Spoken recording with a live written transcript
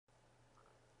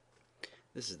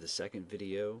This is the second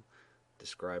video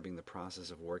describing the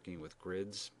process of working with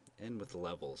grids and with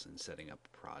levels in setting up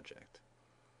a project.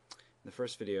 In the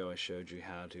first video I showed you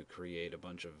how to create a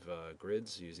bunch of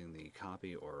grids using the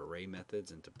copy or array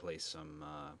methods and to place some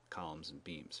columns and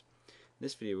beams. In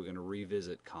this video we're going to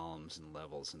revisit columns and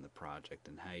levels in the project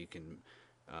and how you can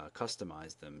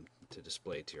customize them to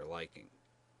display to your liking.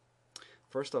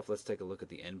 First off, let's take a look at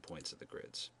the endpoints of the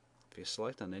grids. If you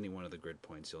select on any one of the grid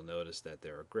points, you'll notice that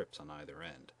there are grips on either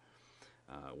end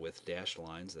with dashed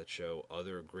lines that show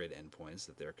other grid endpoints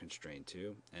that they're constrained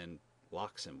to, and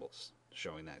lock symbols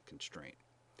showing that constraint.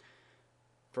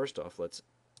 First off, let's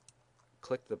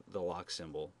click the lock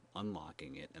symbol,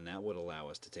 unlocking it, and that would allow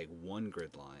us to take one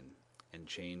grid line and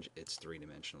change its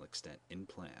three-dimensional extent in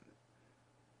plan.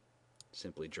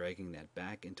 Simply dragging that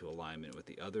back into alignment with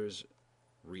the others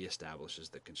reestablishes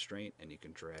the constraint, and you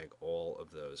can drag all of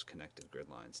those connected grid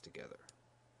lines together.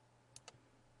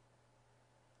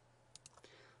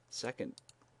 Second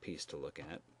piece to look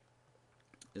at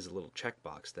is a little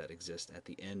checkbox that exists at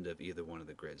the end of either one of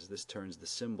the grids. This turns the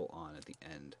symbol on at the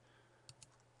end.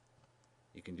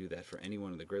 You can do that for any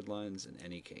one of the grid lines in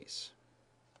any case.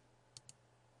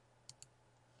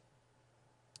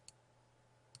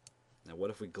 Now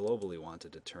what if we globally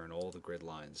wanted to turn all the grid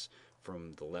lines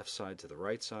from the left side to the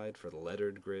right side for the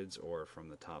lettered grids, or from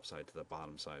the top side to the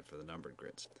bottom side for the numbered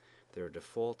grids? There are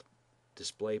default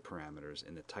display parameters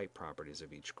in the type properties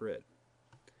of each grid.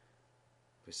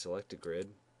 If we select a grid,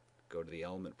 go to the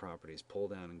element properties, pull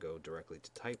down and go directly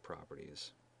to type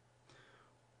properties,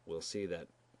 we'll see that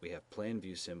we have plan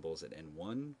view symbols at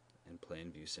N1 and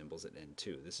plan view symbols at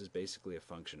N2. This is basically a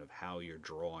function of how you're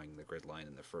drawing the grid line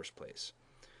in the first place.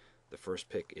 The first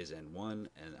pick is N1,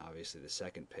 and obviously the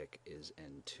second pick is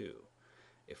N2.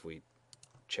 If we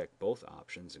check both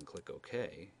options and click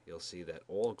OK, you'll see that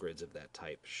all grids of that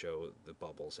type show the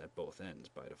bubbles at both ends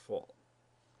by default.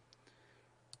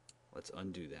 Let's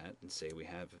undo that and say we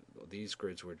have these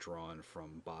grids were drawn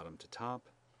from bottom to top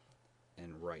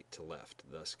and right to left,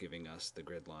 thus giving us the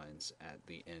grid lines at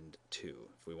the end 2.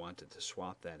 If we wanted to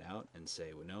swap that out and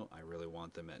say, well, no, I really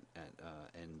want them at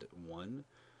end 1,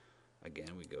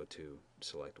 again we go to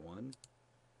select 1,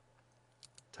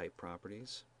 type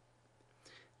properties,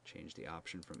 change the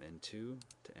option from N2 to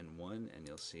N1, and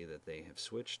you'll see that they have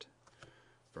switched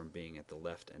from being at the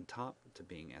left and top to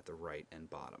being at the right and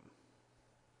bottom.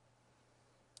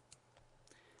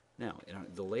 Now,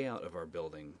 the layout of our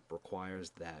building requires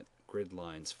that grid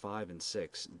lines 5 and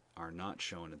 6 are not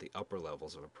shown at the upper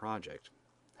levels of a project.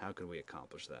 How can we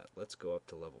accomplish that? Let's go up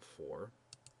to level 4.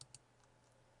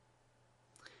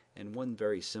 And one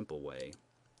very simple way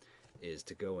is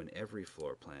to go in every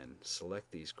floor plan,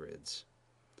 select these grids,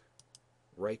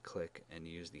 right click and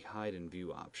use the hide and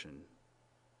view option,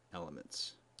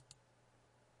 elements.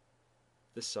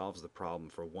 This solves the problem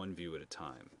for one view at a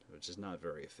time, which is not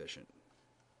very efficient.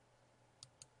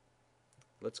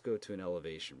 Let's go to an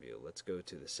elevation view. Let's go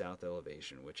to the south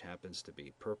elevation, which happens to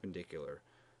be perpendicular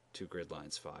to grid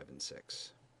lines 5 and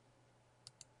 6.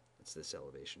 It's this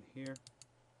elevation here.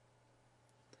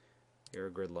 Here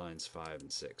are grid lines 5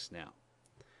 and 6. Now,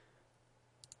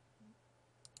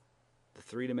 the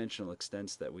three-dimensional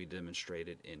extents that we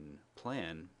demonstrated in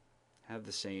plan have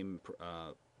the same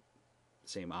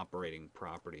operating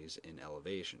properties in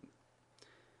elevation.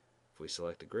 If we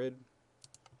select a grid,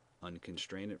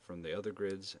 unconstrain it from the other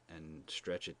grids, and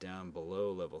stretch it down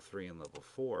below level 3 and level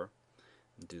 4,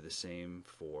 and do the same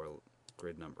for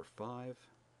grid number 5.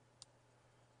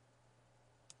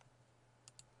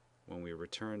 When we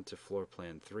return to floor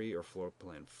plan 3 or floor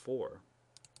plan 4,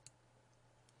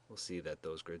 we'll see that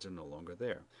those grids are no longer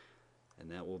there.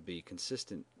 And that will be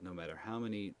consistent no matter how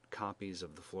many copies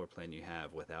of the floor plan you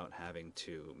have without having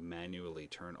to manually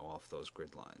turn off those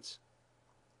grid lines.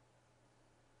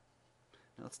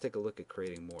 Now let's take a look at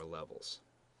creating more levels.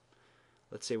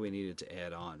 Let's say we needed to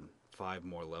add on 5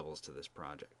 more levels to this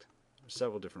project. There's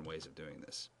several different ways of doing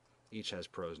this. Each has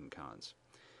pros and cons.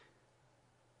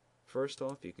 First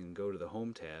off, you can go to the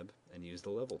Home tab and use the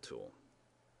Level tool.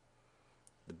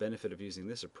 The benefit of using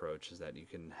this approach is that you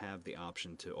can have the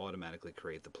option to automatically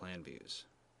create the plan views.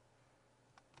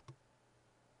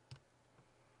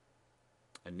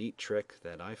 A neat trick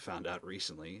that I found out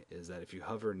recently is that if you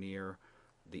hover near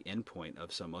the endpoint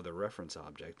of some other reference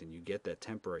object and you get that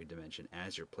temporary dimension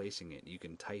as you're placing it, you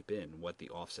can type in what the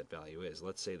offset value is.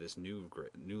 Let's say this new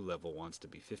level wants to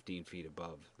be 15 feet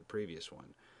above the previous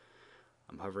one.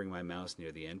 I'm hovering my mouse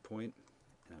near the endpoint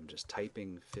and I'm just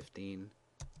typing 15,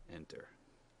 enter.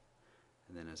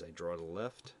 And then as I draw to the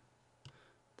left,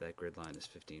 that grid line is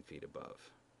 15 feet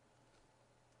above.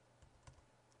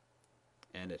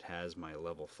 and it has my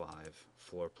level 5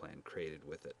 floor plan created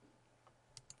with it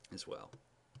as well.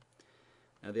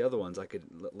 Now the other ones, I could,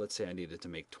 let's say I needed to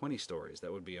make 20 stories.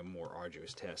 That would be a more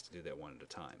arduous task to do that one at a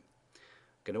time.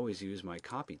 I can always use my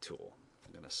copy tool.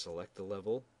 I'm going to select the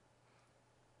level,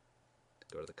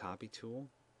 go to the copy tool,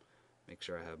 make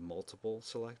sure I have multiple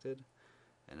selected,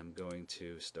 and I'm going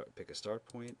to pick a start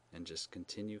point and just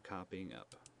continue copying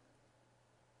up.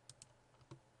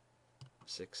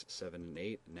 6, 7, and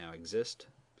 8 now exist.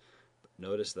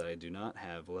 Notice that I do not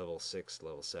have level 6,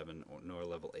 level 7, nor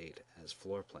level 8 as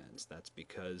floor plans. That's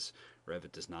because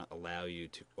Revit does not allow you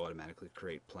to automatically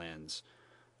create plans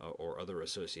or other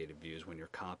associated views when you're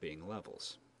copying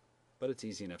levels. But it's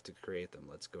easy enough to create them.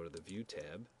 Let's go to the View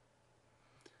tab,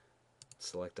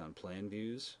 select on Plan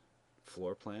Views,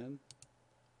 Floor Plan,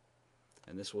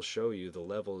 and this will show you the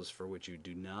levels for which you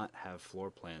do not have floor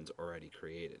plans already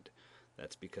created.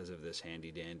 That's because of this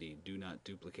handy-dandy Do Not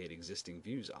Duplicate Existing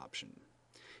Views option.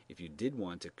 If you did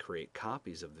want to create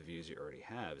copies of the views you already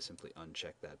have, simply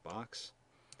uncheck that box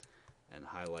and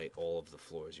highlight all of the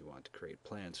floors you want to create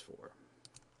plans for.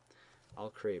 I'll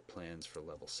create plans for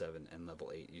level 7 and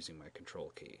level 8 using my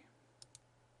control key.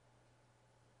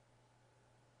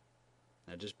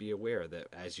 Now just be aware that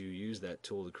as you use that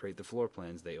tool to create the floor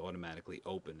plans, they automatically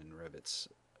open in Revit's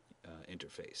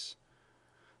interface.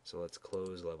 So let's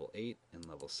close level 8 and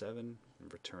level 7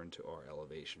 and return to our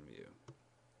elevation view.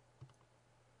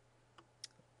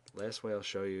 Last way I'll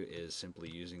show you is simply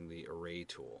using the array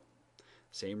tool.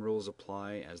 Same rules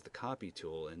apply as the copy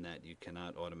tool in that you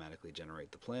cannot automatically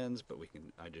generate the plans, but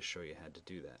I just show you how to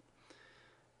do that.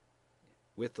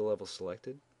 With the level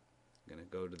selected, I'm going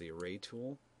to go to the array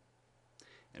tool,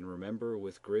 and remember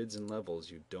with grids and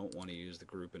levels you don't want to use the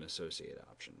group and associate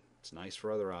option. It's nice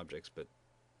for other objects, but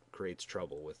creates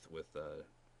trouble with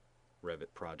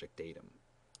Revit project datum.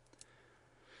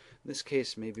 In this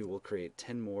case, maybe we'll create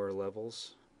 10 more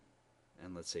levels,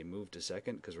 and let's say move to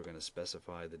second because we're going to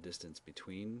specify the distance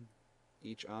between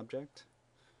each object.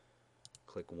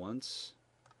 Click once,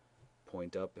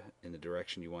 point up in the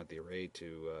direction you want the array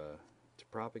to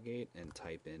propagate, and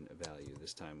type in a value.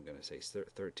 This time I'm going to say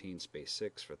 13 space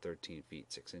 6 for 13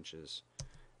 feet 6 inches.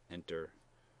 Enter,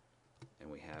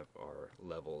 and we have our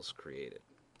levels created.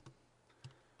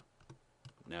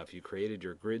 Now if you created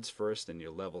your grids first and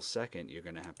your level second, you're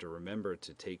going to have to remember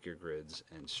to take your grids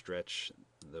and stretch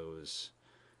those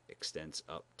extents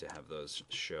up to have those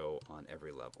show on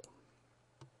every level.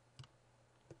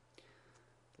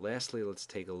 Lastly, let's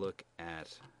take a look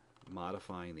at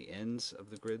modifying the ends of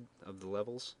the grid of the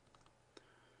levels.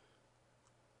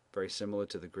 Very similar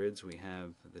to the grids, we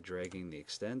have the dragging the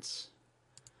extents,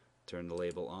 turn the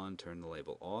label on, turn the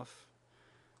label off.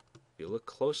 If you look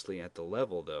closely at the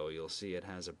level though, you'll see it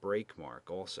has a break mark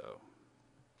also.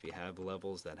 If you have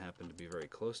levels that happen to be very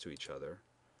close to each other,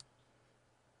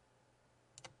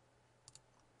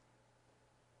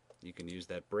 you can use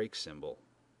that break symbol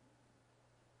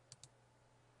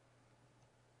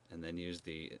and then use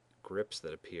the grips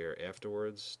that appear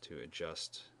afterwards to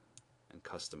adjust and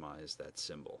customize that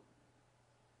symbol.